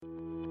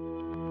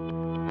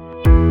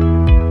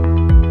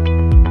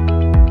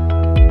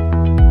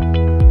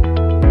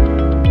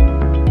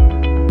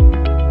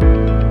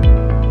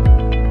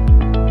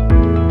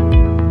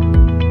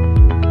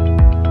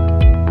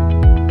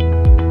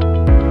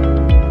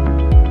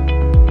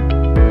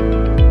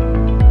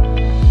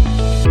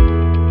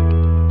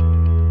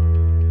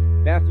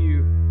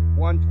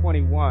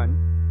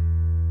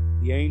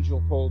The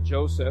angel told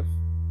Joseph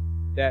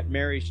that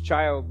Mary's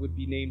child would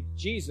be named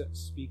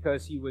Jesus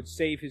because he would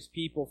save his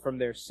people from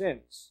their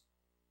sins.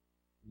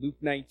 Luke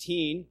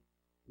 19,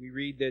 we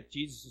read that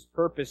Jesus'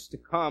 purpose to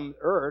come to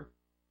earth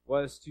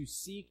was to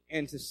seek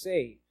and to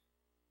save.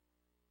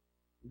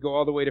 We go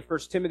all the way to 1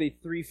 Timothy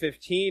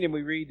 3:15, and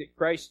we read that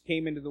Christ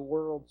came into the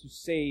world to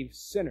save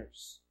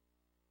sinners.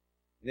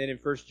 And then in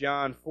 1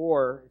 John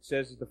 4, it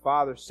says that the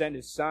Father sent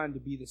His Son to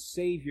be the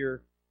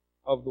Savior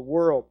of the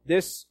world.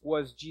 This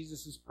was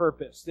Jesus'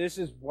 purpose. This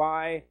is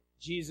why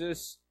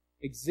Jesus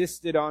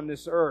existed on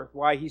this earth,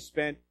 why He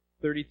spent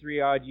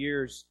 33-odd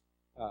years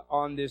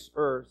on this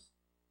earth,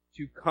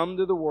 to come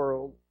to the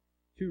world,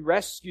 to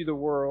rescue the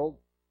world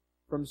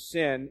from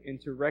sin,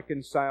 and to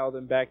reconcile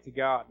them back to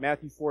God.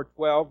 Matthew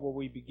 4:12, where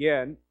we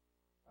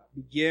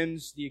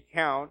begins the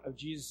account of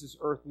Jesus'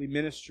 earthly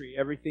ministry.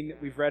 Everything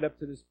that we've read up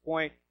to this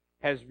point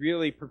has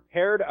really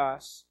prepared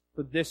us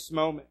for this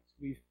moment.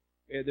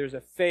 There's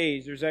a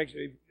phase. There's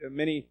actually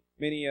many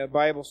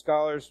Bible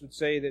scholars would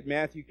say that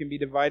Matthew can be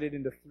divided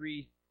into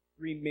three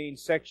main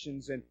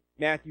sections, and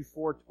Matthew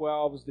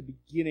 4:12 is the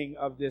beginning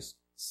of this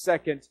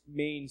second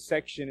main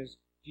section as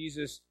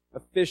Jesus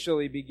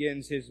officially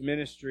begins His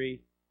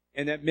ministry.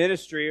 And that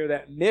ministry, or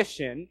that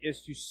mission,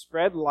 is to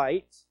spread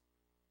light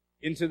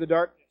into the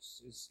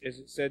darkness. As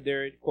it said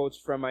there, it quotes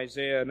from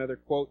Isaiah, another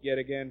quote yet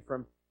again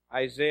from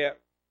Isaiah.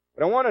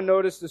 But I want to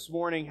notice this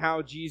morning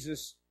how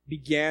Jesus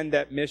began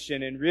that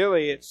mission, and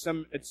really it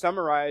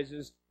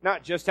summarizes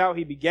not just how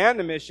He began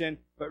the mission,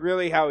 but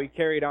really how He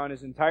carried on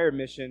His entire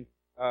mission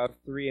of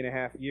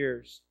 3.5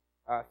 years.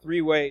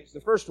 3 ways.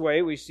 The first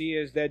way we see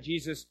is that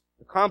Jesus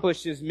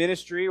accomplished His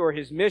ministry or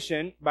His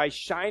mission by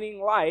shining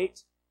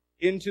light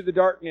into the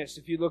darkness.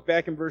 If you look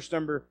back in verse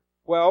number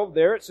 12,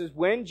 there it says,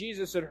 "When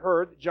Jesus had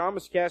heard that John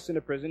was cast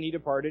into prison, He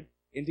departed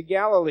into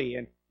Galilee,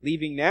 and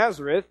leaving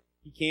Nazareth,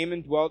 He came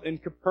and dwelt in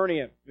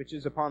Capernaum," which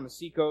is upon the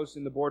seacoast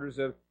in the borders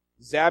of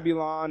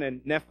Zabulon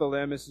and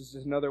Nephthalim. This is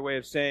another way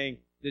of saying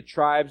the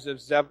tribes of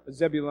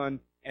Zebulun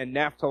and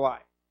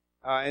Naphtali.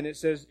 And it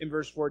says in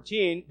verse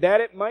 14,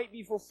 "That it might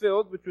be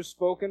fulfilled which was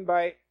spoken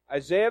by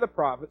Isaiah the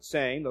prophet,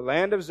 saying, The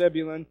land of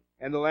Zebulun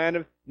and the land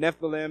of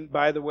Nephthalim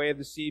by the way of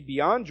the sea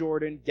beyond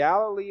Jordan,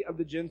 Galilee of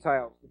the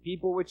Gentiles. The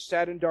people which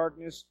sat in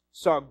darkness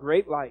saw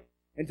great light,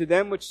 and to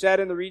them which sat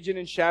in the region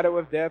and shadow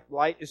of death,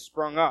 light is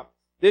sprung up."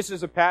 This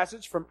is a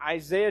passage from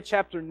Isaiah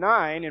chapter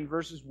 9 and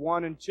verses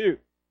 1 and 2.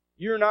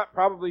 You're not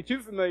probably too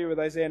familiar with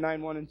Isaiah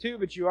 9, 1 and 2,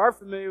 but you are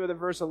familiar with a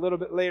verse a little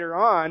bit later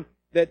on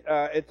that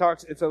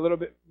it's a little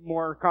bit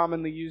more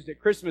commonly used at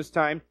Christmas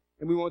time,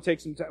 and we won't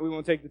take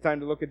the time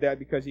to look at that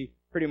because he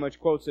pretty much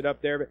quotes it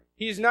up there. But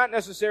he's not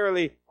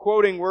necessarily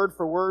quoting word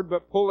for word,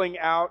 but pulling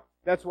out.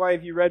 That's why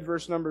if you read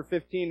verse number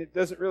 15, it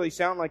doesn't really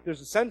sound like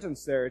there's a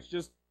sentence there. It's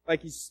just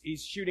like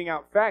he's shooting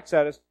out facts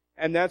at us,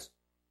 and that's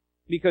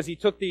because he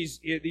took these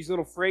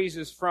little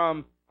phrases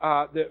from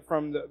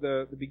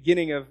the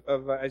beginning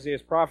of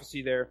Isaiah's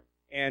prophecy there,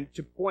 and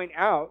to point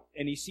out,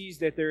 and he sees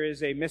that there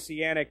is a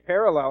messianic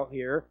parallel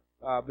here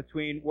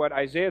between what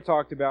Isaiah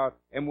talked about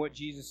and what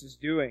Jesus is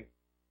doing.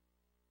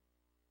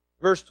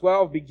 Verse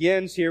 12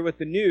 begins here with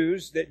the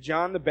news that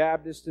John the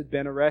Baptist had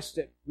been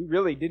arrested. We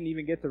really didn't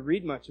even get to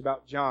read much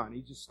about John.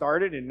 He just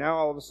started, and now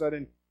all of a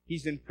sudden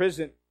he's in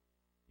prison.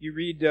 You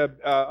read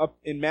up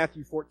in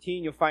Matthew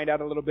 14, you'll find out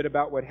a little bit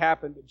about what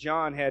happened.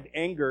 John had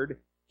angered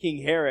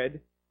King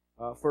Herod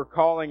for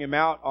calling him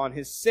out on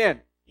his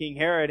sin. King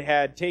Herod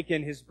had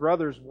taken his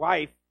brother's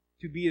wife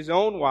to be his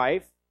own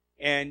wife,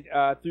 and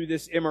through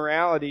this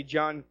immorality,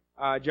 John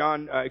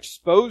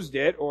exposed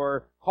it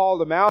or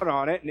called him out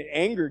on it, and it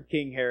angered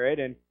King Herod,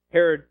 and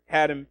Herod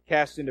had him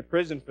cast into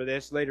prison for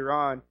this. Later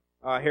on,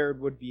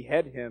 Herod would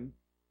behead him,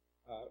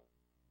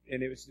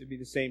 and it would be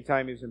the same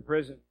time he was in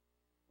prison.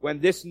 When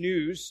this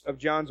news of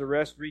John's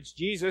arrest reached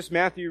Jesus,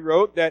 Matthew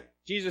wrote that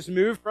Jesus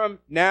moved from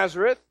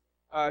Nazareth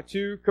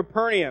to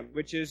Capernaum,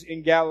 which is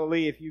in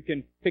Galilee. If you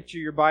can picture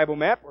your Bible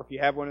map, or if you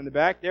have one in the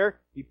back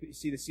there, you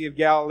see the Sea of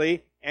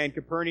Galilee, and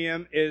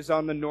Capernaum is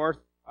on the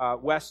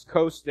northwest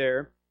coast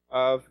there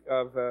of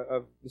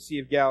the Sea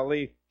of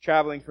Galilee.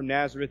 Traveling from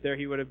Nazareth there,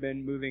 he would have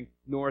been moving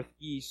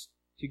northeast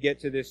to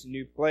get to this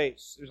new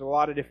place. There's a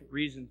lot of different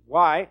reasons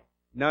why,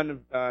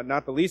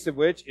 not the least of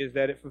which is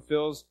that it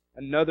fulfills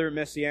another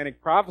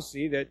messianic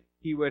prophecy that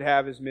he would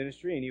have his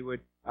ministry, and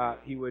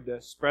he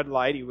would spread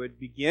light. He would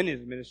begin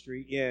his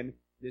ministry in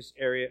this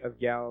area of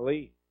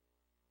Galilee.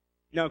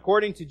 Now,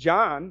 according to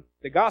John,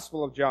 the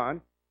Gospel of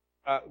John,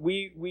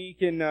 we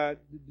can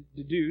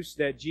deduce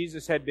that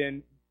Jesus had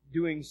been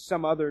doing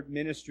some other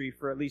ministry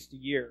for at least a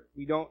year.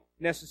 We don't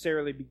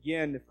necessarily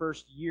begin the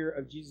first year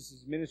of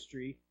Jesus'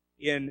 ministry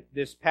in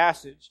this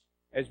passage.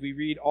 As we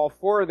read all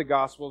 4 of the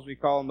Gospels, we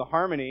call them the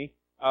harmony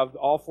of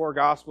all 4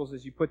 Gospels.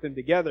 As you put them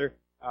together,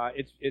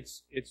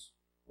 it's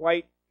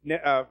quite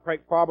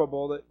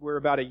probable that we're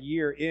about a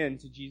year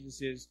into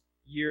Jesus'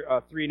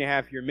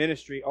 3.5 year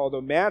ministry,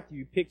 although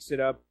Matthew picks it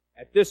up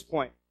at this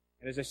point.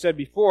 And as I said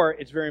before,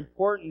 it's very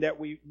important that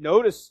we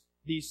notice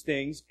these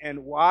things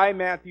and why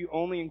Matthew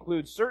only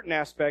includes certain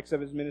aspects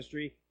of his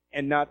ministry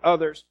and not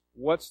others.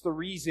 what's the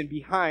reason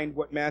behind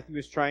what Matthew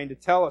is trying to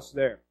tell us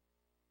there.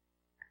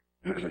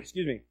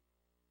 Excuse me.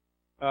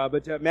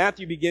 But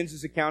Matthew begins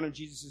his account of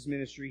Jesus'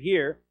 ministry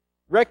here,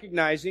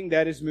 recognizing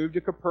that his move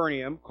to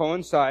Capernaum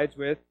coincides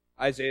with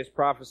Isaiah's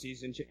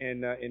prophecies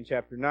in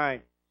chapter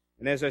 9.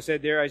 And as I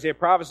said there, Isaiah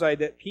prophesied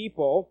that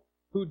people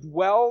who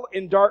dwell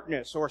in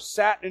darkness or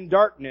sat in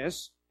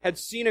darkness had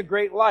seen a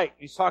great light.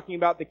 He's talking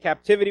about the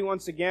captivity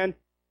once again.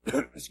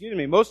 Excuse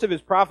me. Most of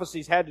his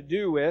prophecies had to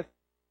do with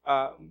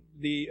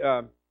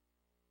the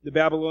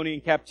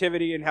Babylonian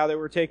captivity and how they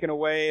were taken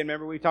away. And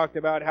remember we talked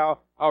about how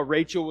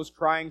Rachel was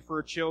crying for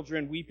her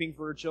children, weeping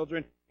for her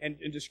children, and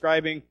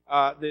describing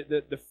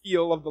the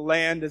feel of the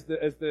land as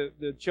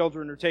the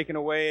children are taken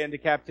away into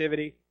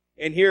captivity.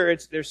 And here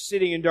they're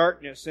sitting in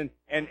darkness,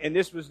 and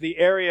this was the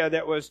area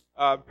that was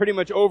pretty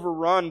much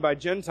overrun by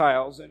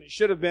Gentiles, and it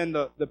should have been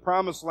the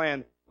promised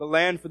land, the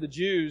land for the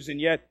Jews,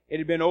 and yet it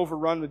had been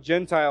overrun with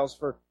Gentiles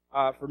for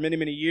many,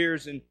 many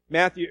years. And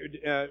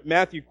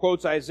Matthew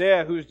quotes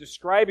Isaiah, who is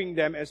describing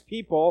them as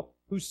people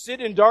who sit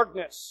in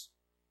darkness.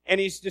 And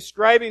he's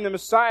describing the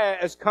Messiah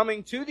as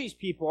coming to these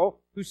people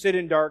who sit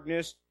in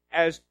darkness,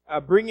 as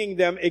bringing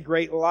them a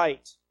great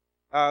light.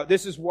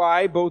 This is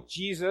why both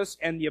Jesus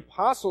and the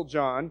Apostle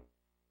John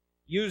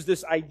use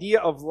this idea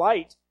of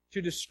light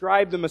to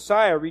describe the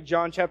Messiah. Read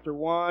John chapter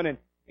 1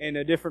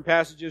 and different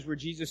passages where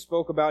Jesus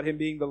spoke about him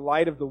being the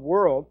light of the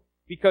world,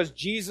 because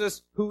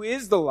Jesus, who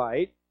is the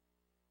light,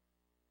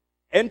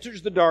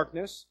 enters the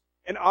darkness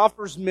and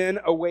offers men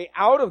a way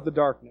out of the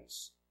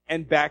darkness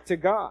and back to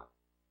God.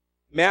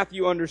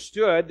 Matthew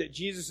understood that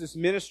Jesus'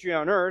 ministry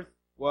on earth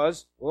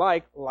was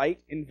like light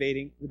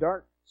invading the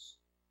darkness.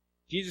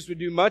 Jesus would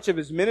do much of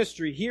his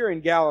ministry here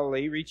in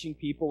Galilee, reaching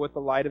people with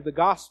the light of the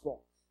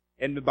gospel.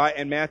 And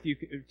Matthew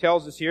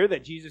tells us here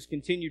that Jesus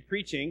continued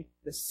preaching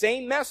the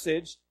same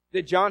message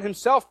that John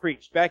himself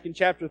preached. Back in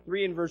chapter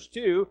 3 and verse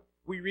 2,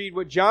 we read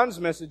what John's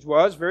message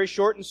was, very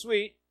short and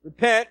sweet.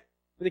 Repent,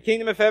 for the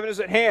kingdom of heaven is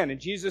at hand. And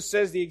Jesus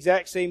says the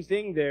exact same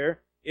thing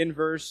there in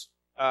verse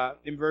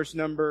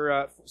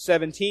number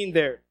 17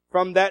 there.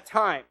 From that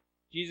time,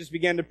 Jesus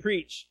began to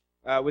preach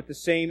with the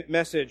same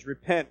message.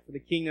 Repent, for the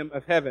kingdom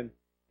of heaven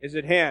is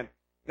at hand.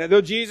 Now,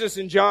 though Jesus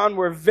and John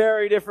were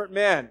very different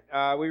men,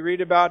 we read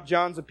about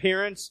John's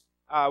appearance,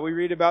 we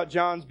read about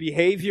John's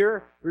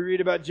behavior, we read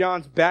about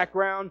John's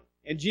background,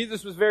 and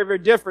Jesus was very, very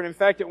different. In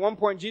fact, at one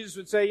point, Jesus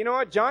would say, "You know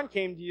what? John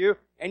came to you,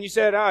 and you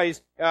said,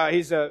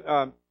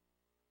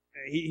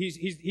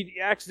 he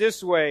acts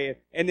this way,"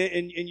 and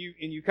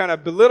you kind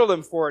of belittled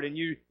him for it, and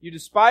you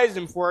despised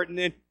him for it, and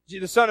then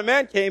the Son of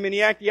Man came and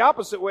he acted the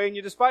opposite way, and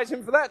you despised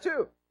him for that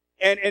too.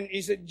 And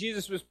he said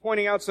Jesus was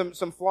pointing out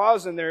some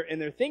flaws in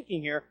their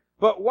thinking here.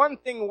 But one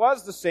thing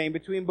was the same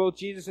between both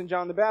Jesus and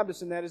John the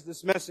Baptist, and that is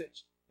this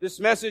message. This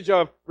message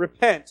of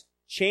repent,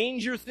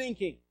 change your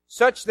thinking,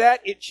 such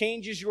that it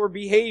changes your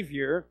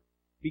behavior,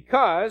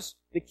 because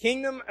the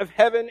kingdom of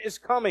heaven is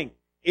coming.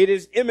 It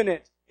is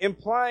imminent,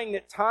 implying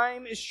that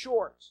time is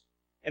short,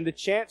 and the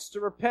chance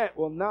to repent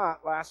will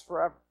not last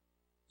forever.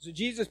 So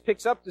Jesus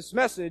picks up this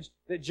message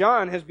that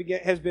John has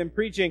been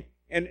preaching,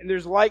 and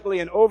there's likely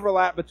an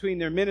overlap between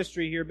their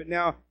ministry here, but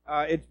now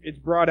it's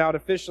brought out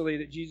officially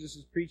that Jesus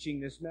is preaching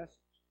this message.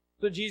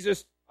 So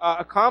Jesus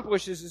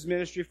accomplishes his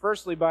ministry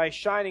firstly by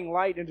shining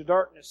light into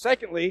darkness.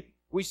 Secondly,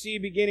 we see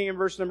beginning in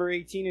verse number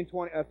 18 and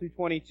 20 through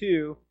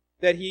 22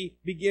 that he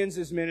begins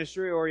his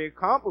ministry, or he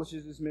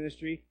accomplishes his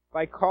ministry,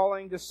 by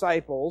calling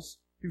disciples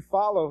to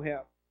follow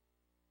him.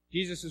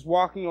 Jesus is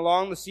walking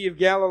along the Sea of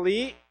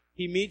Galilee.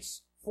 He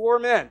meets 4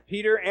 men,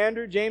 Peter,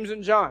 Andrew, James,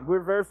 and John.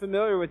 We're very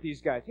familiar with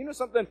these guys. You know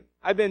something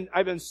I've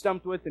been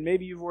stumped with, and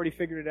maybe you've already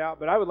figured it out,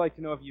 but I would like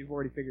to know if you've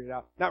already figured it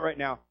out. Not right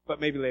now, but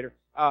maybe later.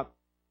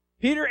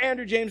 Peter,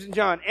 Andrew, James, and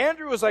John.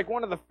 Andrew was like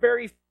one of the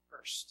very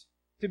first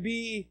to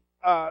be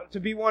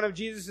one of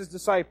Jesus'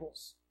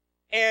 disciples.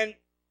 And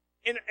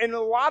in a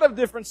lot of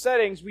different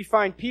settings, we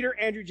find Peter,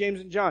 Andrew, James,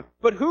 and John.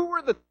 But who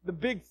were the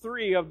big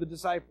 3 of the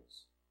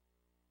disciples?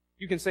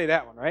 You can say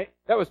that one, right?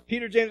 That was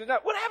Peter, James, and John.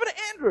 What happened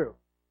to Andrew?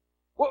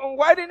 Well,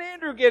 why didn't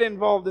Andrew get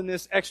involved in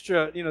this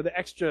extra, the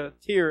extra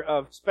tier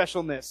of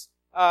specialness?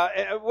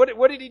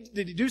 What did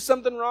he do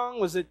something wrong?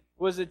 Was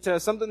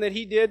it something that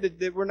he did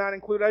that we're not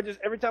included?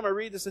 Every time I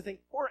read this, I think,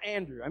 poor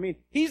Andrew. I mean,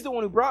 he's the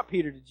one who brought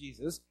Peter to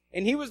Jesus,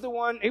 and he was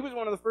one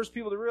of the first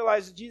people to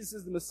realize that Jesus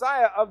is the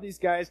Messiah of these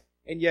guys,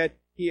 and yet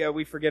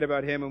we forget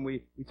about him, and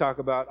we talk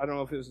about, I don't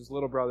know if it was his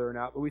little brother or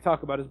not, but we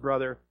talk about his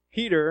brother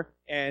Peter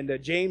and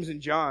James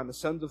and John, the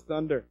sons of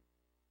thunder.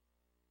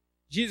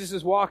 Jesus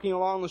is walking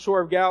along the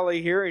shore of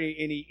Galilee here, and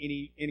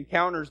he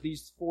encounters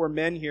these 4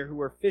 men here who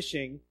are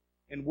fishing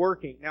and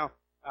working. Now,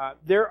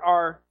 there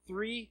are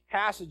 3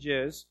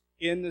 passages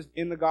in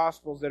the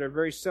Gospels that are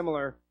very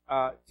similar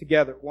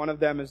together. One of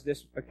them is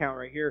this account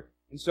right here,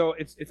 and so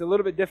it's a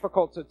little bit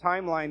difficult to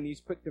timeline these,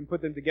 put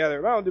them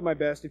together. Well, I'll do my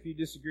best. If you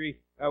disagree,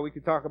 we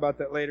could talk about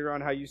that later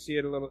on, how you see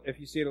it if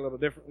you see it a little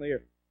differently,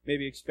 or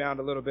maybe expound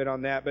a little bit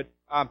on that. But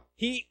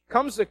he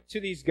comes to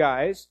these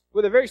guys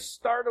with a very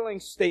startling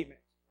statement.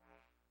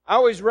 I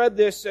always read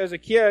this as a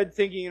kid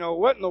thinking,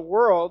 what in the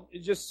world?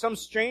 It's just some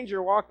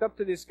stranger walked up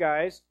to these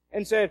guys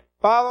and said,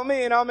 follow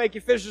me and I'll make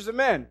you fishers of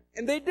men.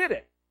 And they did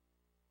it.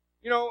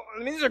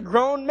 These are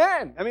grown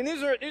men.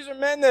 These are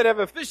men that have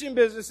a fishing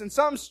business, and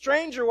some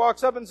stranger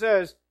walks up and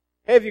says,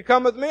 hey, if you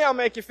come with me, I'll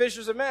make you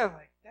fishers of men.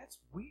 Like, that's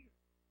weird.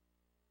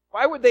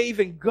 Why would they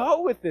even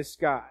go with this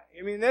guy?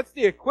 That's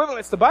the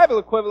equivalent. It's the Bible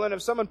equivalent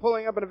of someone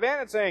pulling up in a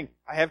van and saying,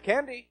 I have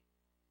candy.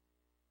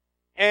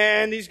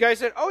 And these guys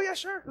said, oh yeah,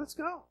 sure, let's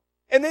go.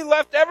 And they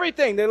left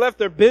everything. They left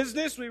their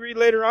business. We read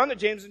later on that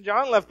James and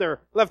John left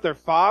their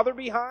father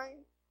behind.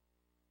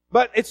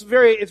 But it's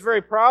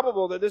very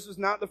probable that this was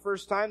not the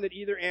first time that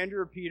either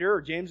Andrew or Peter,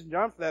 or James and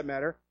John for that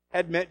matter,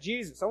 had met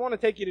Jesus. I want to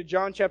take you to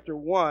John chapter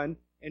 1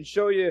 and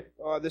show you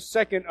the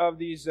second of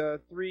these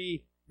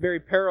three very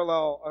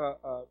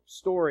parallel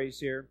stories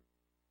here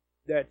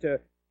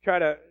that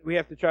we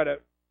have to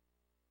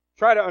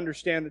try to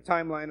understand the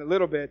timeline a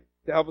little bit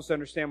to help us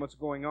understand what's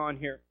going on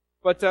here.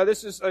 But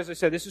this is, as I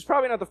said, this is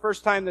probably not the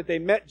first time that they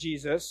met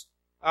Jesus.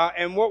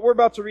 And what we're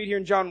about to read here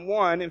in John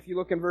 1, if you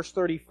look in verse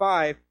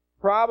 35,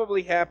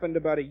 probably happened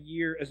about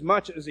as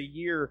much as a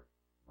year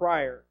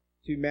prior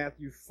to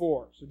Matthew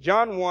 4. So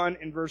John 1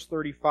 in verse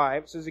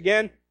 35 says,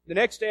 again, the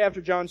next day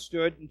after John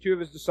stood and two of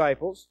his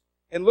disciples,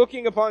 and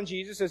looking upon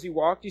Jesus as he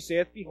walked, he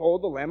saith,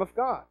 behold, the Lamb of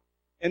God.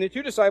 And the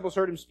two disciples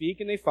heard him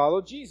speak, and they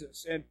followed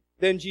Jesus. And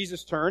then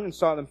Jesus turned and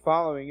saw them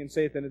following, and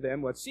saith unto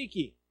them, what seek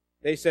ye?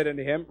 They said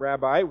unto him,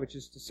 Rabbi, which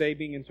is to say,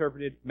 being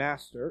interpreted,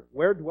 Master,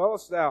 where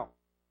dwellest thou?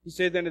 He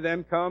said unto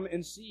them, come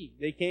and see.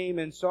 They came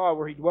and saw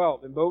where he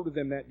dwelt, and abode with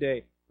them that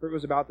day, for it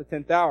was about the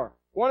 10th hour.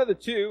 One of the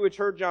two which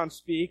heard John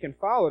speak and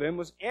followed him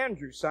was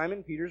Andrew,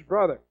 Simon Peter's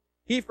brother.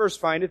 He first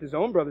findeth his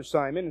own brother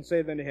Simon, and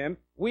saith unto him,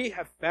 we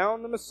have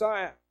found the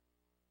Messiah,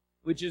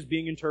 which is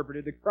being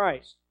interpreted the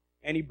Christ.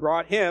 And he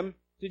brought him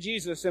to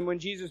Jesus. And when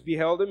Jesus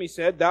beheld him, he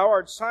said, thou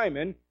art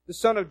Simon, the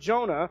son of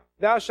Jonah.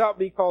 Thou shalt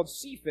be called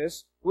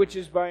Cephas, which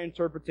is by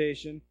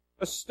interpretation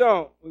a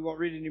stone. We won't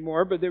read it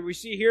anymore, but we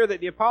see here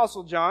that the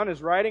Apostle John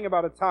is writing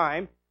about a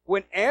time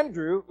when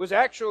Andrew was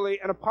actually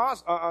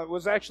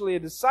a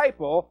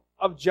disciple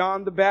of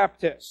John the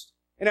Baptist.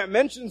 And it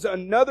mentions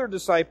another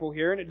disciple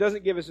here, and it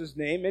doesn't give us his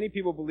name. Many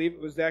people believe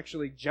it was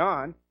actually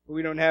John, but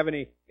we don't have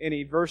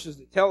any verses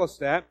that tell us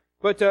that.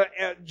 But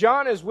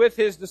John is with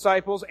his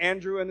disciples,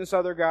 Andrew and this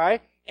other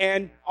guy,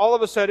 and all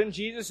of a sudden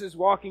Jesus is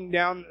walking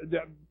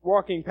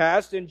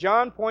past, and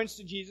John points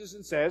to Jesus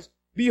and says,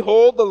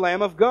 behold the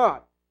Lamb of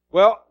God.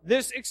 Well,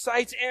 this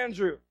excites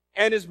Andrew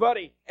and his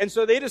buddy. And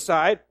so they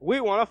decide, we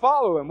want to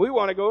follow him. We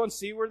want to go and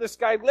see where this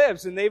guy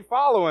lives. And they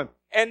follow him.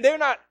 And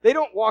they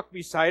don't walk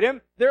beside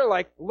him. They're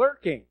like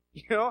lurking,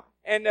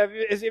 And have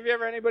you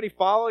ever had anybody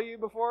follow you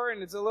before?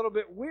 And it's a little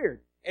bit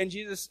weird. And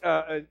Jesus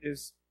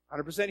is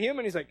 100%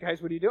 human. He's like,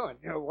 guys, what are you doing?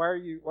 Why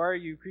are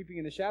you creeping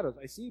in the shadows?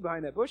 I see you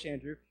behind that bush,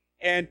 Andrew.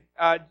 And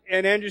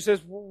Andrew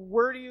says, well,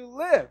 where do you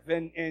live?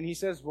 And he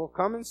says, well,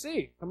 come and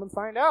see. Come and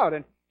find out.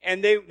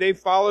 And they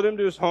followed him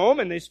to his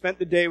home, and they spent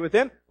the day with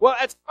him. Well,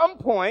 at some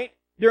point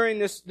during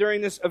this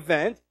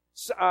event,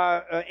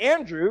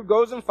 Andrew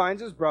goes and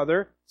finds his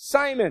brother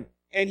Simon,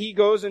 and he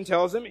goes and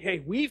tells him,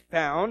 hey, we've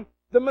found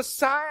the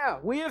Messiah.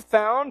 We have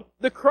found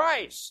the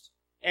Christ.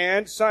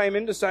 And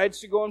Simon decides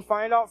to go and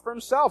find out for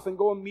himself and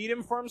go and meet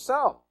him for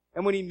himself.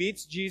 And when he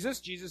meets Jesus,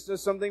 Jesus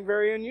does something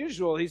very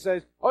unusual. He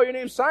says, oh, your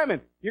name's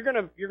Simon. You're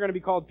gonna be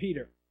called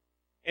Peter.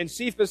 And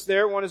Cephas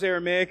there, one is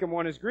Aramaic and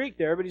one is Greek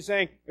there, but he's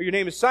saying, oh, your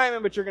name is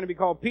Simon, but you're going to be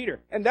called Peter.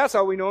 And that's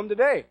how we know him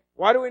today.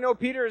 Why do we know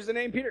Peter is the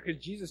name Peter? Because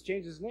Jesus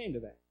changed his name to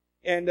that.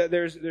 And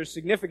there's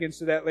significance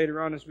to that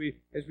later on as we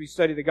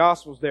study the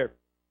Gospels there.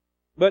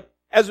 But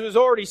as it was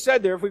already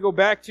said there, if we go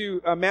back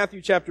to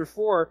Matthew chapter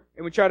 4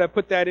 and we try to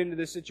put that into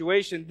the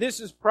situation, this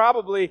is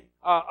probably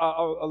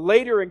a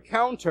later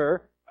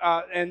encounter,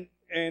 and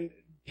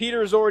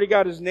Peter's already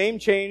got his name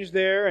changed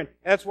there, and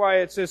that's why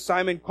it says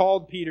Simon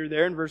called Peter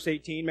there in verse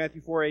 18,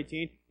 Matthew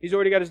 4:18. He's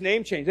already got his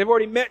name changed. They've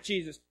already met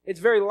Jesus. It's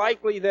very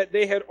likely that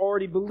they had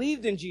already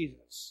believed in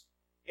Jesus.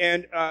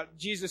 And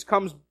Jesus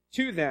comes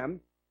to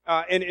them.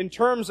 And in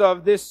terms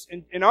of this,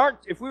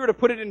 if we were to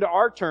put it into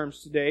our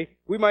terms today,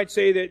 we might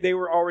say that they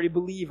were already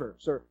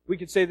believers, or we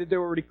could say that they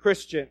were already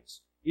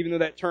Christians, even though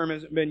that term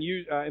hasn't been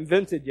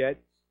invented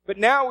yet. But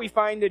now we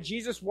find that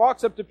Jesus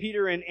walks up to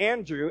Peter and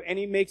Andrew, and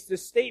he makes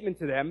this statement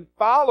to them,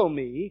 follow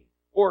me,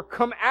 or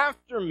come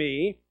after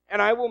me,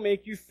 and I will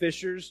make you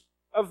fishers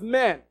of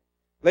men.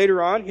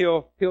 Later on,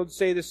 he'll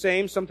say the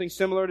same, something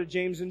similar to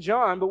James and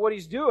John, but what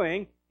he's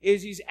doing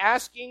is he's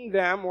asking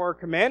them or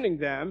commanding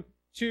them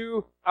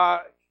to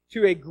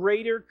a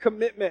greater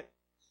commitment.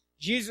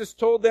 Jesus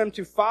told them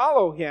to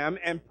follow him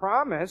and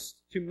promised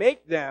to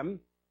make them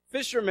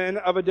fishermen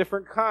of a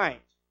different kind.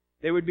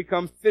 They would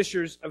become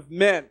fishers of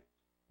men.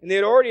 And they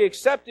had already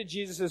accepted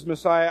Jesus as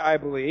Messiah, I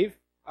believe,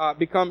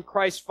 become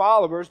Christ's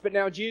followers, but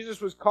now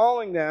Jesus was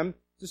calling them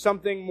to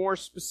something more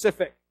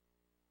specific.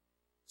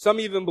 Some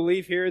even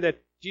believe here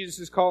that Jesus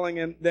is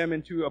calling them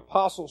into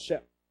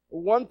apostleship.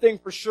 one thing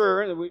for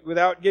sure,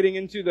 without getting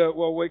into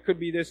it could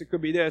be this, it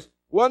could be this.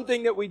 One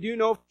thing that we do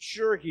know for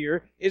sure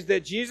here is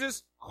that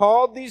Jesus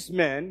called these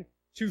men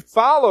to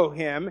follow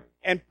him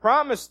and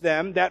promised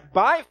them that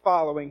by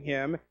following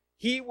him,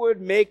 he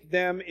would make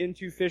them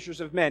into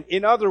fishers of men.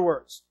 In other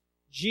words,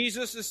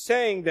 Jesus is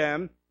saying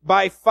them,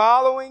 by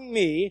following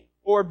me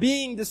or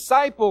being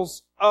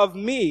disciples of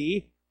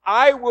me,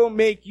 I will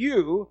make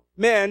you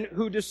men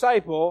who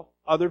disciple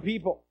other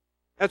people.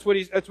 That's what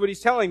he's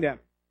telling them.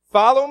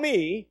 Follow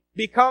me,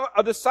 become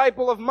a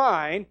disciple of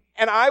mine,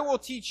 and I will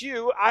teach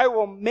you, I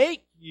will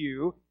make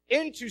you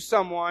into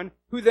someone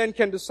who then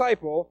can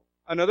disciple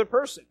another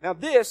person. Now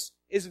this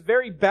is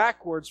very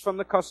backwards from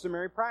the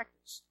customary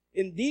practice.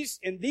 In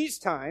these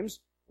times,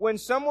 when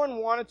someone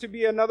wanted to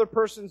be another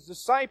person's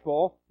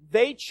disciple,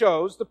 they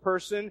chose the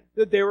person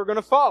that they were going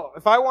to follow.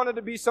 If I wanted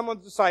to be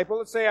someone's disciple,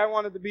 let's say I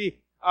wanted to be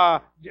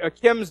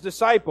Kim's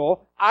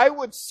disciple, I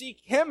would seek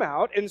him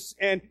out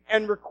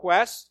and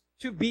request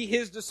to be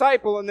his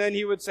disciple, and then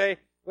he would say,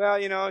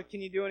 well,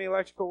 can you do any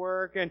electrical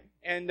work?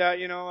 And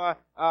do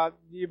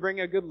you bring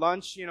a good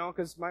lunch,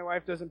 because my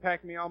wife doesn't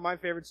pack me all my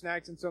favorite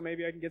snacks, and so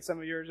maybe I can get some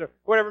of yours, or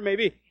whatever it may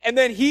be. And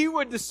then he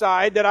would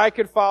decide that I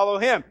could follow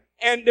him.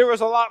 And there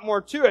was a lot more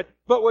to it.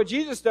 But what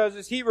Jesus does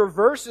is he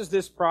reverses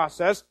this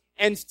process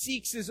and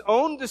seeks his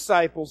own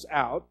disciples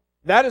out.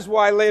 That is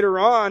why later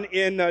on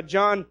in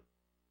John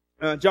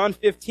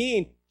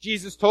 15,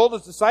 Jesus told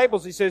his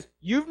disciples, he says,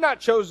 you've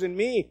not chosen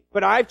me,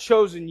 but I've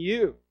chosen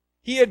you.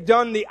 He had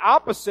done the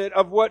opposite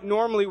of what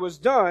normally was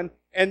done,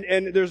 and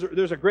there's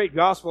a great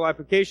gospel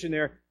application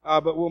there,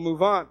 but we'll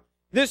move on.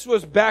 This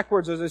was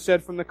backwards, as I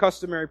said, from the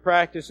customary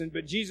practice,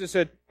 but Jesus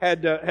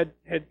had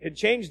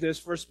changed this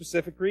for a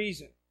specific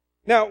reason.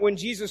 Now, when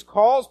Jesus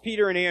calls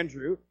Peter and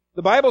Andrew,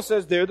 the Bible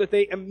says there that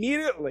they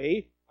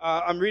immediately,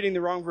 I'm reading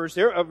the wrong verse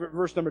there,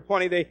 verse number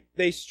 20,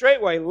 they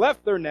straightway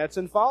left their nets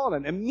and followed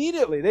him.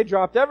 Immediately, they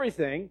dropped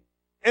everything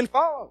and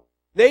followed.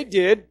 They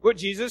did what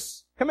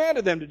Jesus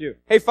commanded them to do.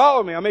 Hey,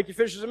 follow me, I'll make you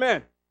fishers of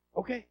men.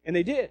 Okay, and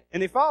they did,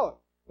 and they followed.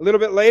 A little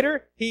bit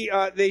later, he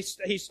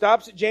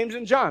stops at James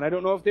and John. I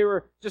don't know if they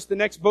were just the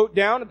next boat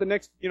down at the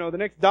next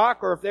dock,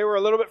 or if they were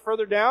a little bit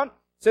further down.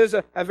 It says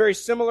a very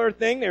similar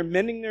thing. They're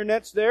mending their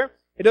nets there.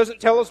 It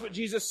doesn't tell us what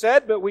Jesus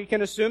said, but we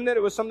can assume that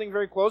it was something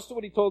very close to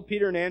what he told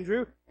Peter and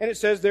Andrew. And it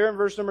says there in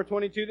verse number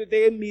 22 that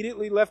they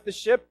immediately left the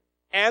ship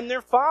and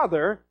their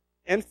father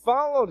and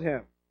followed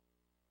him.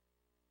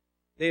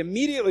 They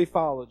immediately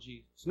followed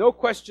Jesus. No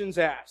questions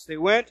asked. They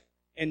went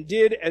and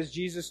did as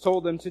Jesus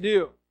told them to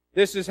do.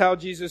 This is how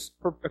Jesus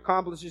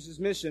accomplishes his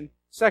mission.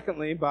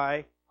 Secondly,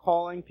 by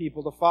calling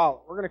people to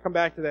follow. We're going to come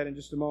back to that in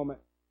just a moment.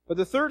 But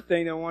the third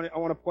thing that I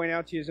want to point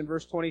out to you is in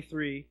verse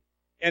 23.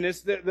 And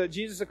it's that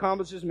Jesus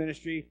accomplishes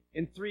ministry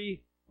in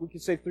three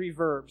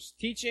verbs.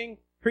 Teaching,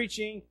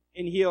 preaching,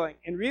 and healing.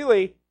 And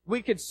really,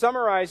 we could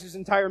summarize his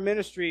entire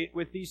ministry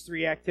with these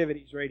three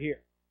activities right here.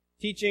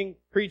 Teaching,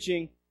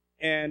 preaching,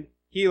 and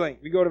healing.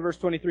 We go to verse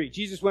 23.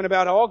 Jesus went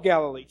about all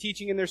Galilee,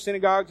 teaching in their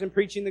synagogues and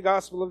preaching the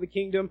gospel of the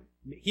kingdom,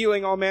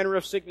 healing all manner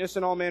of sickness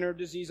and all manner of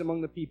disease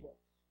among the people.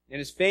 And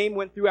his fame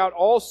went throughout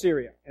all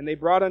Syria, and they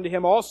brought unto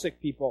him all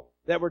sick people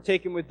that were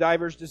taken with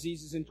divers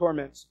diseases and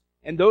torments,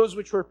 and those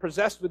which were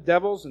possessed with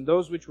devils, and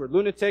those which were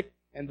lunatic,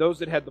 and those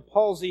that had the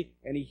palsy,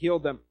 and he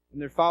healed them.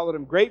 And there followed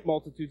him great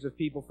multitudes of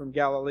people from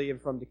Galilee,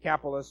 and from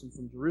Decapolis, and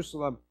from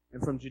Jerusalem,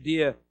 and from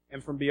Judea,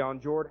 and from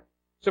beyond Jordan.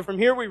 So from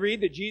here we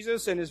read that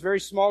Jesus and his very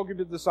small group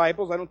of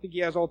disciples, I don't think he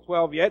has all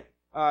 12 yet,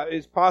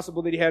 it's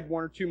possible that he had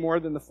one or two more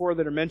than the four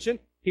that are mentioned.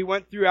 He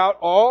went throughout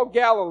all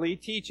Galilee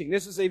teaching.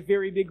 This is a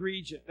very big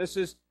region. This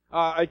is,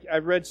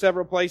 I've read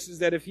several places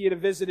that if he had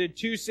visited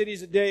 2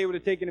 cities a day, it would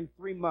have taken him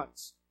 3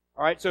 months.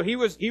 All right, so he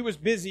was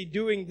busy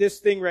doing this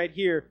thing right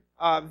here,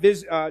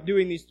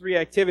 doing these three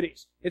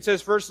activities. It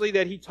says firstly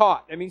that he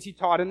taught. That means he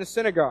taught in the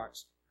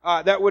synagogues.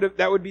 That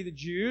would be the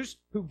Jews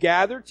who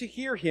gathered to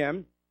hear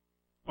him,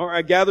 or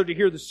gathered to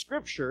hear the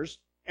scriptures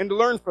and to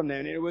learn from them.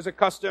 And it was a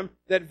custom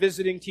that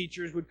visiting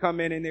teachers would come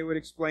in and they would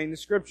explain the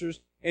scriptures,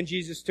 and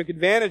Jesus took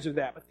advantage of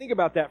that. But think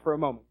about that for a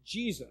moment.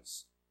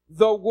 Jesus,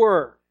 the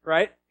Word,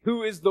 right,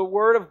 who is the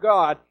Word of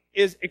God,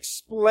 is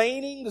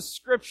explaining the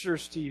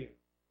scriptures to you.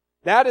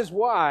 That is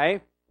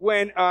why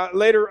when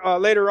later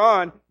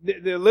on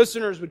the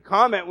listeners would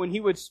comment when he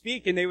would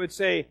speak, and they would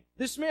say,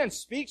 "This man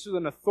speaks with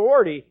an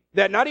authority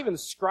that not even the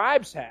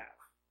scribes have."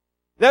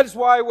 That is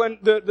why when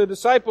the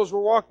disciples were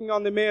walking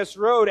on the Emmaus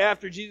Road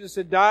after Jesus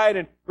had died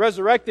and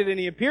resurrected, and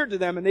he appeared to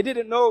them, and they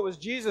didn't know it was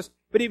Jesus,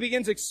 but he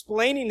begins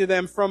explaining to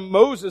them from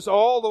Moses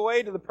all the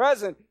way to the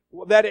present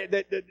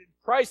that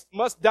Christ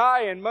must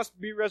die and must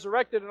be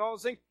resurrected and all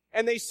those things.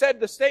 And they said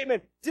the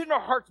statement, "Didn't our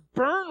hearts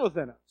burn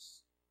within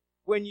us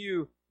when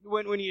you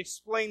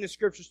explain the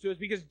scriptures to us?"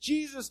 Because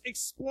Jesus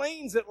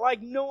explains it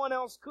like no one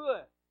else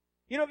could.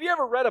 You know, have you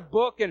ever read a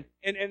book and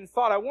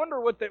thought, I wonder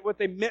what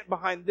they meant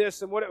behind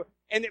this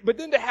but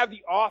then to have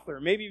the author,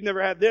 maybe you've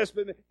never had this,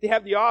 but to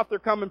have the author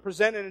come and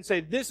present it and say,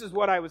 "This is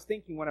what I was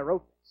thinking when I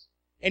wrote this.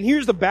 And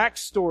here's the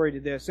backstory to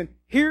this. And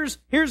here's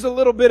a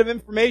little bit of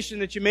information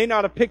that you may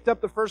not have picked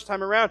up the first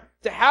time around."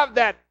 To have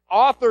that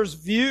author's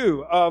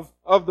view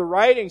of the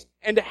writings,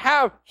 and to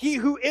have He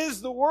who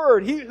is the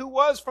Word, He who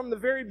was from the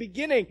very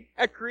beginning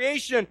at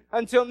creation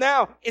until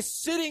now, is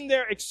sitting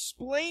there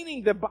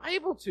explaining the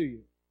Bible to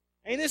you.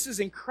 And this is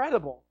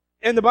incredible.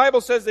 And the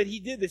Bible says that He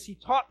did this. He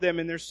taught them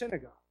in their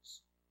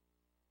synagogues.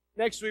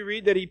 Next we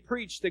read that He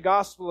preached the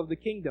gospel of the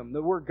kingdom.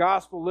 The word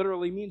gospel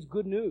literally means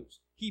good news.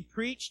 He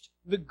preached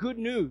the good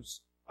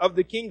news of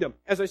the kingdom.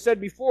 As I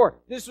said before,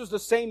 this was the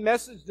same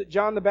message that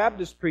John the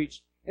Baptist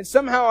preached. And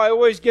somehow I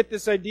always get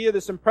this idea,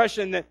 this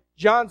impression that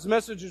John's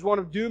message is one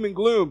of doom and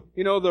gloom.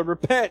 You know, the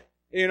repent,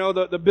 you know,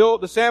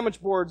 the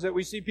sandwich boards that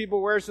we see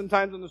people wear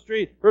sometimes on the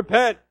street.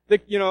 Repent,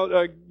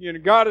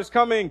 God is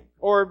coming,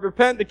 or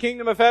repent, the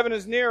kingdom of heaven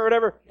is near, or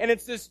whatever. And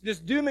it's this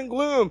doom and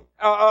gloom,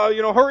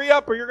 hurry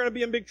up or you're going to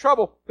be in big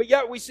trouble. But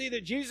yet we see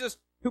that Jesus,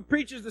 who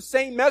preaches the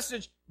same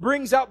message,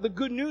 brings out the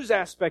good news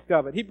aspect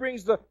of it. He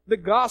brings the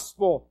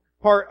gospel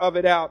part of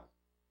it out.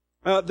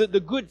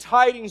 The good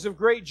tidings of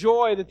great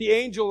joy that the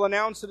angel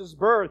announced at His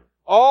birth.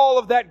 All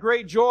of that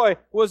great joy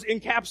was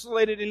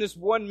encapsulated in this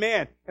one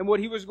man and what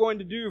He was going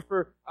to do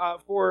for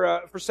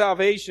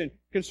salvation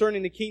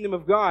concerning the kingdom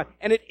of God.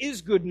 And it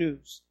is good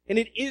news. And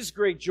it is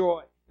great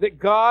joy that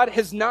God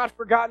has not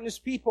forgotten His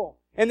people.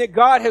 And that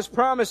God has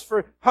promised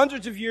for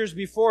hundreds of years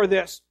before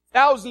this,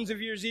 thousands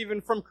of years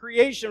even from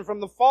creation,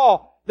 from the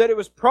fall, that it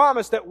was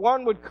promised that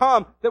one would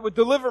come that would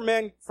deliver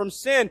man from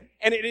sin.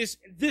 And it is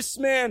this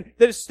man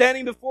that is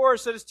standing before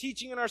us, that is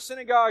teaching in our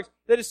synagogues,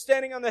 that is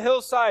standing on the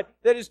hillside,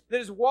 that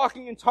is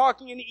walking and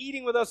talking and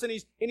eating with us, and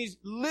he's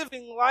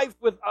living life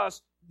with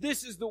us.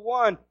 This is the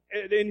one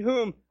in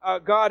whom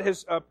God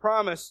has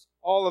promised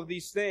all of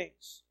these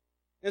things.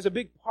 There's a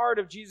big part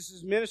of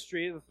Jesus'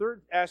 ministry, the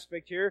third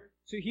aspect here,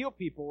 to heal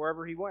people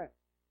wherever He went.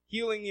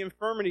 Healing the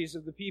infirmities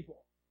of the people.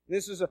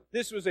 This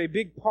was a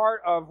big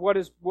part of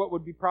what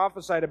would be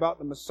prophesied about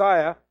the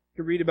Messiah.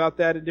 You can read about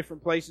that in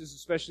different places,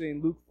 especially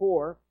in Luke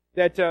 4,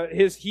 that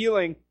His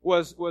healing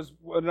was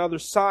another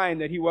sign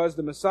that He was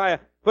the Messiah.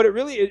 But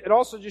it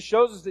also just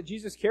shows us that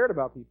Jesus cared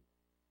about people.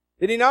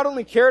 That He not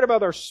only cared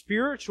about our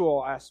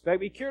spiritual aspect,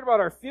 but He cared about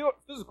our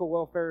physical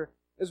welfare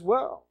as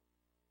well.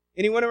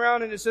 And He went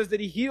around and it says that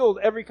He healed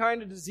every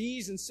kind of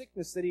disease and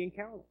sickness that He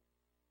encountered.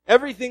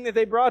 Everything that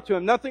they brought to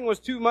Him, nothing was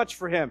too much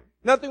for Him.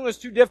 Nothing was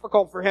too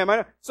difficult for Him. I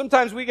know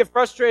sometimes we get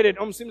frustrated,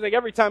 almost seems like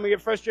every time we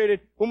get frustrated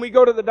when we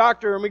go to the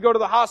doctor and we go to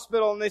the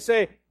hospital and they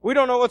say, we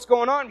don't know what's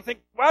going on. You think,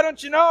 why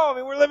don't you know? I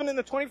mean, we're living in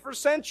the 21st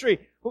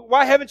century.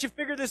 Why haven't you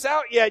figured this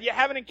out yet? You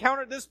haven't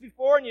encountered this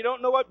before and you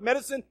don't know what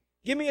medicine.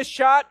 Give me a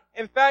shot.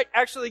 In fact,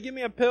 actually give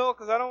me a pill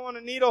because I don't want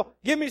a needle.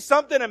 Give me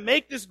something to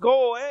make this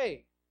go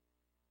away.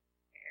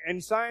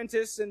 And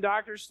scientists and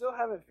doctors still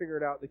haven't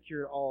figured out the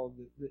cure to all of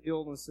the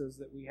illnesses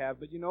that we have.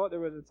 But you know what? There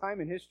was a time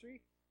in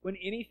history when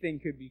anything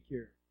could be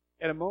cured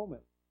at a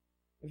moment.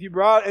 If you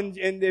brought,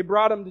 and they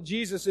brought them to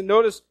Jesus, and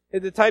notice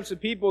the types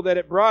of people that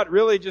it brought,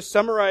 really just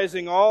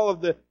summarizing all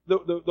of the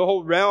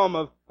whole realm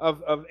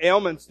of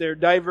ailments there.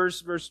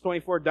 Diverse, verse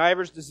 24,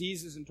 diverse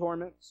diseases and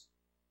torments.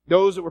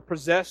 Those that were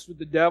possessed with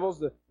the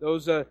devils,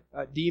 those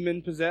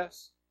demon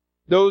possessed.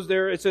 Those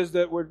there, it says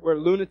that were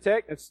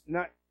lunatic. It's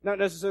not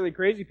necessarily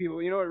crazy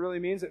people. You know what it really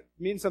means? It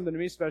means something to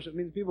me special. It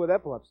means people with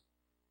epilepsy.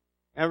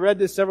 And I read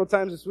this several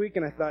times this week,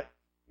 and I thought,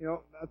 you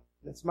know,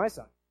 that's my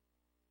son.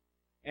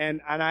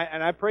 And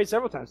I prayed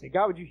several times, say,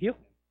 God, would you heal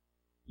him?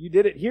 You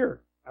did it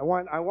here. I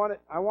want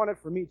it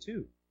for me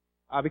too,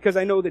 because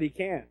I know that He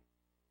can.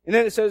 And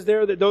then it says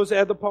there that those that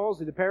had the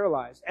palsy, the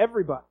paralyzed,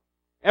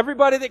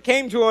 everybody that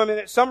came to Him, and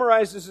it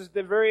summarizes at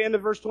the very end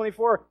of verse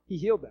 24, He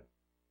healed them.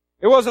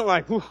 It wasn't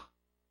like,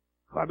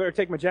 I better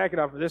take my jacket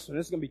off for this one.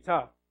 This is going to be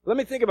tough. Let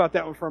me think about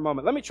that one for a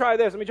moment. Let me try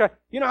this.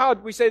 You know how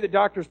we say that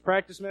doctors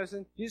practice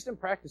medicine? Jesus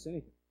didn't practice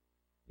anything.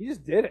 He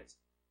just did it.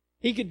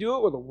 He could do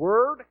it with a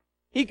word.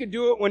 He could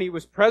do it when He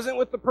was present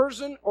with the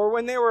person, or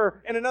when they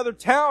were in another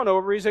town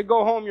over. He said,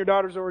 go home, your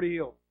daughter's already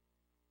healed.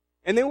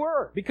 And they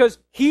were, because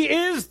He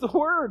is the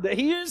Word.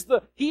 He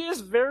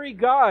is very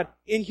God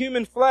in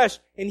human flesh,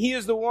 and He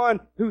is the one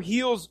who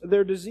heals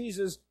their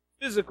diseases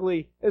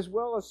physically as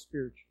well as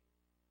spiritually.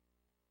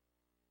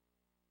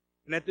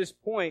 And at this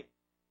point,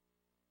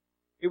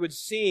 it would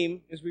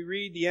seem, as we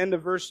read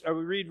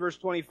verse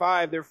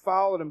 25, there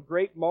followed Him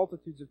great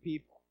multitudes of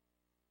people.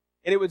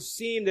 And it would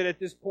seem that at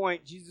this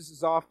point, Jesus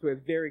is off to a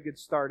very good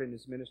start in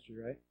His ministry,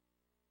 right?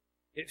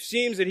 It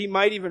seems that He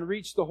might even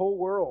reach the whole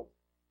world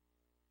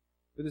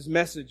with His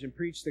message and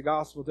preach the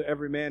gospel to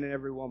every man and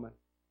every woman.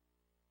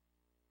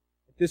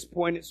 At this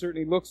point, it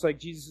certainly looks like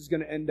Jesus is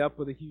going to end up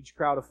with a huge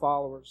crowd of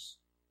followers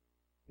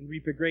and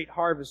reap a great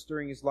harvest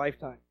during His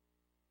lifetime.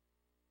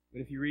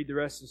 But if you read the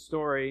rest of the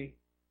story,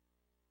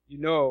 you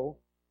know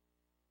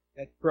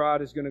that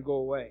crowd is going to go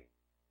away.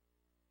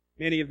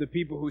 Many of the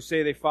people who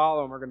say they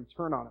follow Him are going to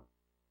turn on Him.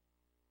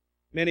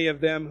 Many of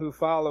them who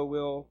follow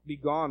will be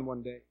gone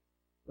one day.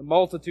 The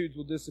multitudes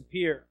will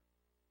disappear.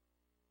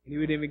 And He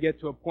would even get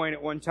to a point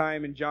at one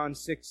time in John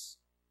 6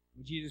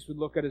 when Jesus would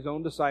look at His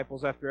own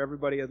disciples after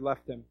everybody had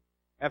left Him,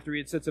 after He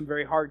had said some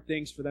very hard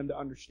things for them to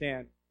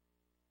understand.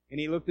 And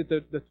He looked at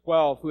the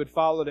 12 who had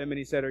followed Him, and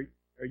He said,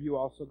 Are you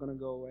also going to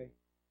go away?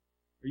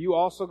 Are you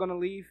also going to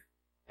leave?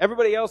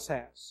 Everybody else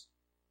has.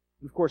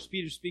 And of course,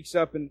 Peter speaks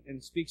up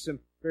and speaks some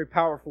very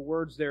powerful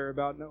words there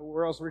about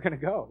where else we're going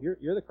to go.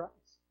 You're the Christ.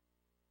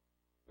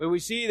 But we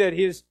see that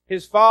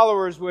his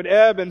followers would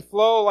ebb and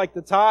flow like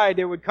the tide.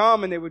 They would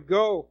come and they would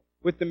go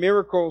with the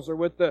miracles or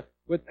with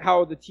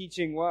how the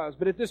teaching was.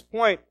 But at this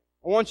point,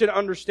 I want you to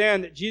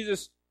understand that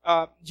Jesus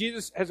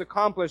has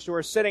accomplished or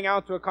is setting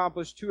out to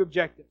accomplish two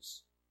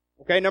objectives.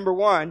 Okay, number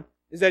one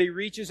is that He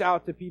reaches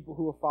out to people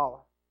who will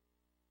follow.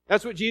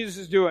 That's what Jesus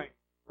is doing.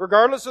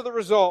 Regardless of the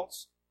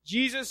results,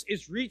 Jesus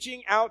is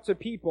reaching out to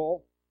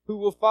people who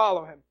will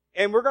follow Him.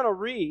 And we're going to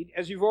read,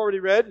 as you've already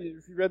read,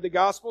 if you read the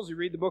Gospels, you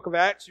read the book of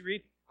Acts, you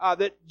read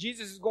that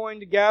Jesus is going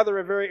to gather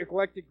a very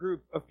eclectic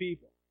group of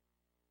people.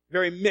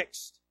 Very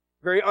mixed,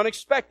 very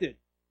unexpected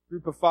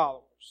group of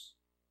followers.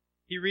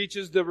 He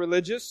reaches the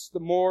religious, the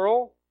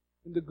moral,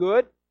 and the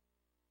good.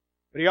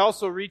 But He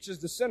also reaches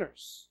the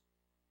sinners,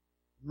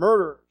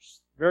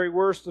 murderers, the very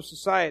worst of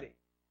society.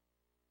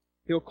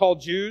 He'll call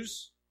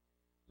Jews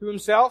to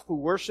Himself who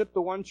worship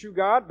the one true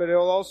God, but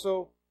He'll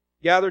also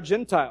gather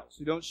Gentiles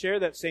who don't share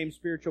that same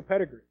spiritual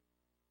pedigree.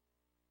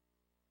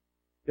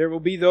 There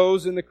will be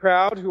those in the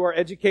crowd who are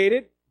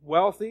educated,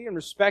 wealthy, and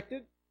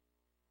respected.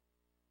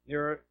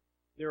 There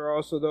are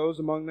also those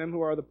among them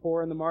who are the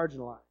poor and the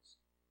marginalized.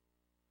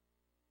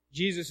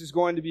 Jesus is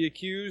going to be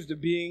accused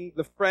of being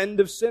the friend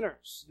of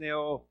sinners.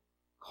 They'll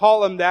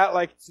call Him that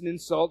like it's an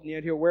insult, and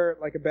yet He'll wear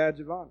it like a badge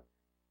of honor.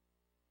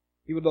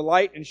 He will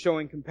delight in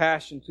showing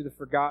compassion to the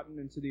forgotten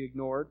and to the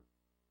ignored.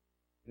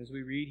 And as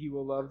we read, He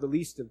will love the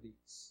least of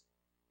these.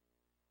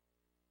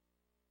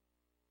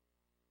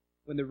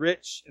 When the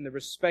rich and the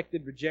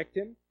respected reject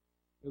Him,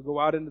 He'll go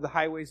out into the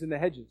highways and the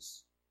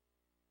hedges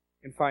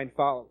and find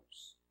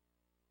followers.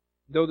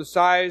 Though the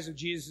size of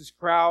Jesus'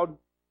 crowd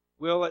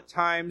will at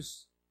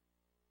times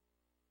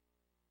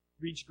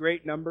reach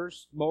great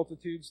numbers,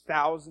 multitudes,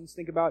 thousands.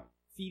 Think about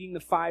feeding the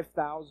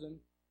 5,000.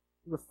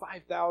 There were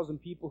 5,000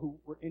 people who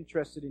were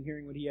interested in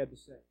hearing what He had to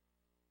say.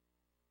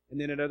 And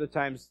then at other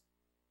times,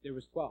 there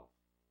was 12.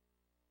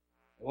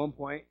 At one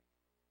point,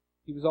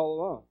 He was all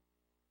alone.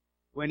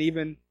 When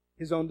even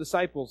His own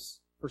disciples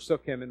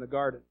forsook Him in the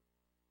garden.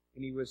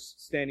 And He was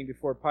standing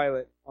before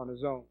Pilate on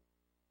His own.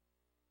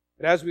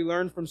 But as we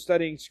learn from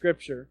studying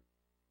Scripture,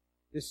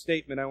 this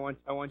statement I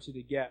want you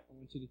to get. I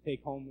want you to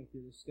take home with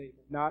you this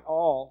statement. Not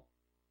all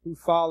who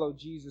follow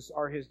Jesus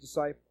are His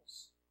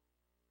disciples,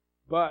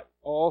 but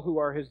all who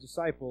are His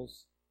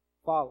disciples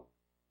follow.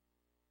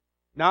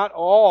 Not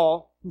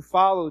all who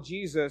follow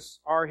Jesus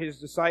are His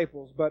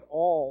disciples, but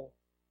all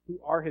who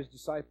are His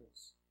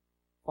disciples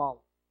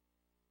follow.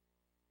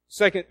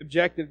 Second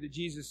objective that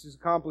Jesus is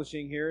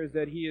accomplishing here is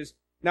that He is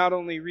not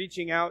only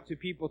reaching out to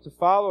people to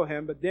follow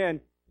Him, but then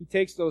He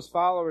takes those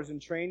followers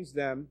and trains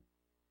them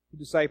to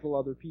disciple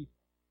other people.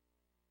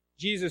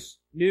 Jesus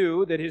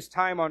knew that His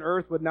time on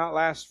earth would not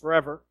last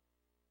forever,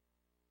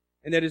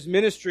 and that His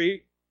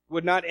ministry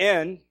would not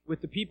end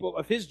with the people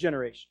of His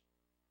generation.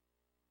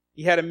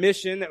 He had a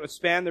mission that would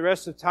span the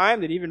rest of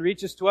time that even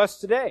reaches to us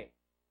today.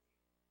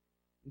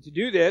 And to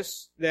do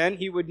this, then,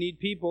 He would need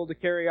people to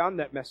carry on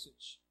that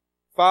message.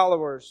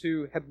 Followers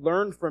who had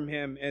learned from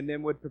Him and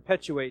then would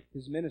perpetuate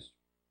His ministry.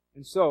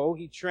 And so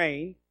He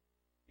trained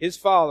His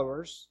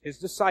followers, His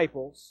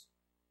disciples,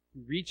 to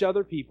reach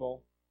other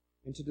people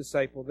and to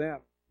disciple them.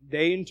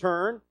 They, in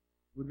turn,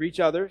 would reach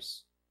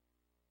others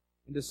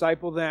and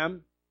disciple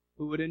them,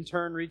 who would in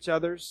turn reach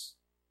others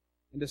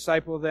and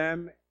disciple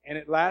them, and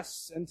it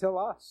lasts until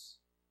us.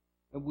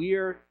 And we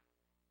are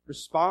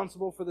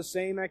responsible for the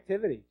same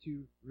activity,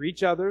 to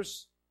reach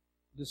others,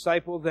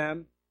 disciple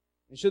them,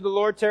 and should the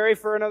Lord tarry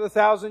for another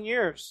 1,000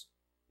 years,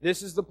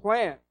 this is the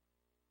plan,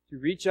 to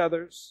reach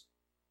others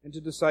and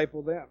to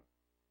disciple them.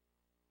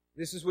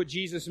 This is what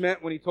Jesus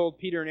meant when He told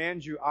Peter and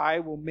Andrew, I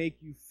will make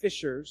you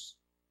fishers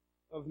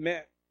of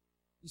men.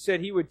 He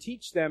said He would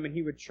teach them and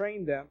He would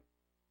train them,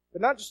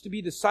 but not just to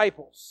be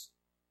disciples,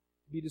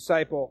 to be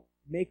disciple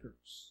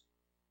makers.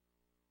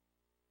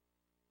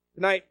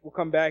 Tonight, we'll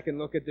come back and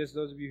look at this.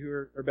 Those of you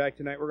who are back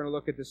tonight, we're going to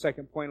look at the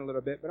second point a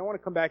little bit, but I want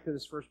to come back to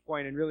this first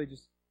point and really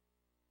just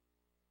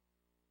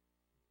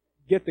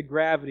get the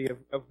gravity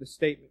of the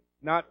statement.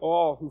 Not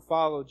all who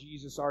follow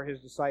Jesus are His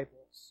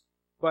disciples,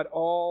 but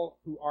all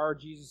who are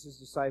Jesus'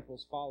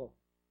 disciples follow Him.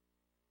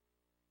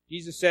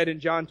 Jesus said in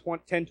John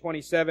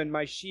 10:27,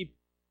 my sheep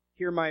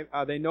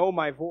they know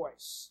my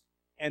voice,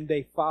 and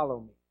they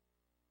follow me.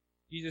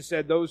 Jesus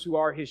said those who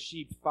are His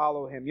sheep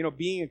follow Him. You know,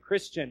 being a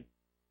Christian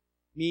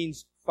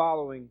means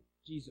following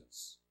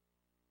Jesus.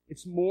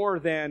 It's more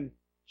than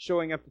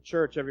showing up to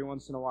church every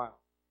once in a while.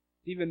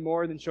 It's even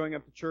more than showing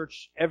up to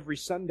church every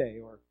Sunday,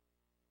 or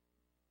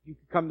you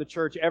could come to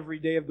church every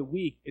day of the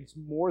week. It's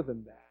more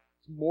than that.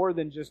 It's more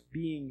than just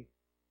being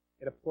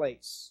at a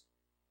place.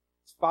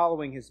 It's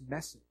following His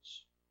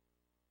message.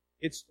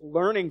 It's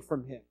learning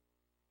from Him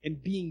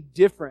and being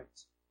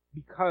different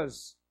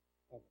because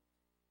of it.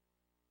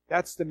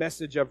 That's the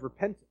message of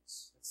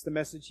repentance. That's the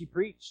message He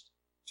preached.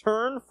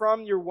 Turn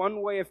from your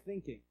one way of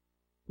thinking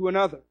to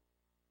another.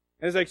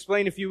 As I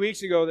explained a few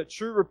weeks ago, that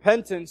true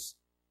repentance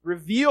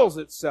reveals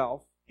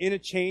itself in a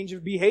change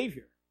of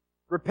behavior.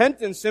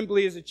 Repentance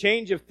simply is a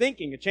change of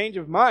thinking, a change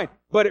of mind,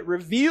 but it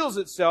reveals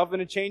itself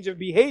in a change of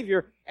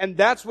behavior, and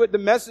that's what the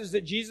message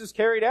that Jesus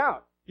carried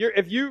out.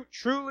 If you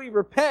truly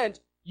repent,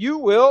 you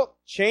will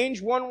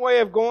change one way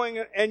of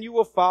going and you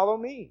will follow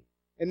me.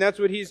 And that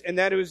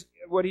is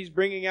what he's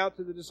bringing out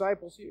to the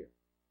disciples here.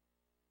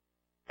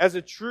 As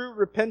a true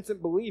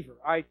repentant believer,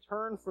 I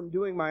turn from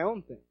doing my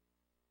own thing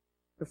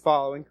to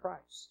following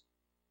Christ.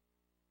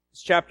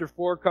 As chapter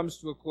 4 comes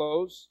to a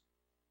close,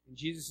 and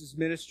Jesus'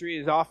 ministry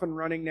is often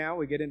running now.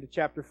 We get into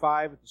chapter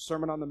 5 with the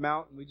Sermon on the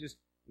Mount, and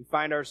we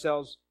find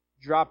ourselves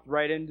dropped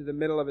right into the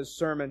middle of his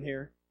sermon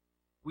here.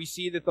 We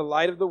see that the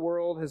light of the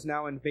world has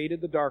now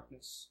invaded the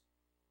darkness.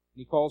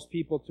 He calls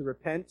people to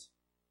repent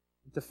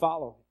and to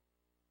follow him.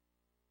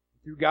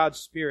 Through God's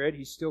Spirit,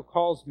 he still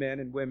calls men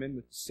and women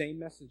with the same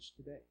message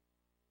today.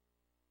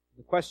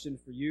 The question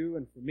for you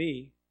and for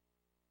me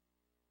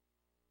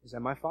is,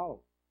 am I following?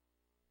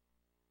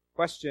 The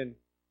question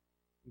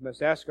we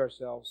must ask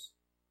ourselves,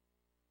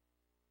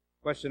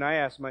 the question I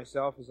asked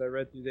myself as I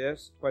read through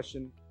this, the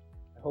question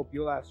I hope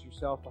you'll ask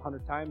yourself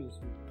 100 times this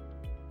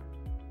week.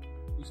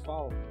 Please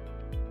follow me.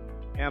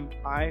 Am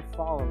I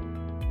following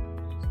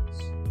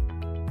Jesus?